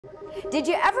Did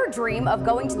you ever dream of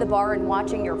going to the bar and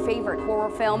watching your favorite horror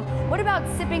film? What about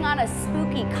sipping on a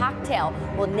spooky cocktail?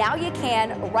 Well, now you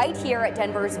can right here at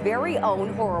Denver's very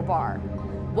own horror bar.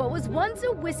 What was once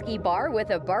a whiskey bar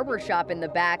with a barber shop in the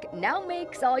back now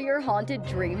makes all your haunted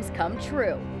dreams come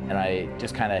true. And I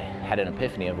just kind of had an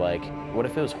epiphany of like, what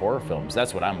if it was horror films?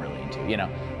 That's what I'm really into,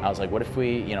 I was like, what if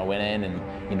we, went in and,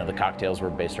 the cocktails were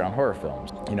based around horror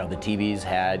films. The TVs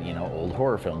had, old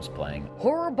horror films playing.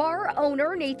 Horror bar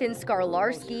owner Nathan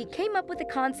Skarlarski came up with the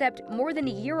concept more than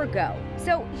a year ago.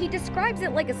 So he describes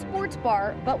it like a sports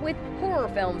bar, but with horror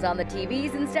films on the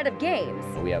TVs instead of games.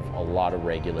 We have a lot of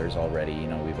regulars already,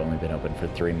 we've only been open for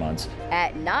 3 months.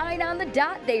 At 9 on the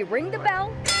dot, they ring the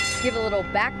bell, give a little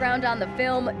background on the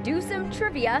film, do some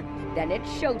trivia, then it's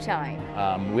showtime.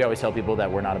 We always tell people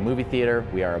that we're not a movie theater,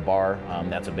 we are a bar.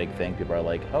 That's a big thing. People are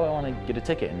like, oh, I want to get a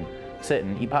ticket and sit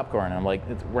and eat popcorn. And I'm like,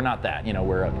 we're not that,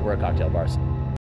 we're a cocktail bar.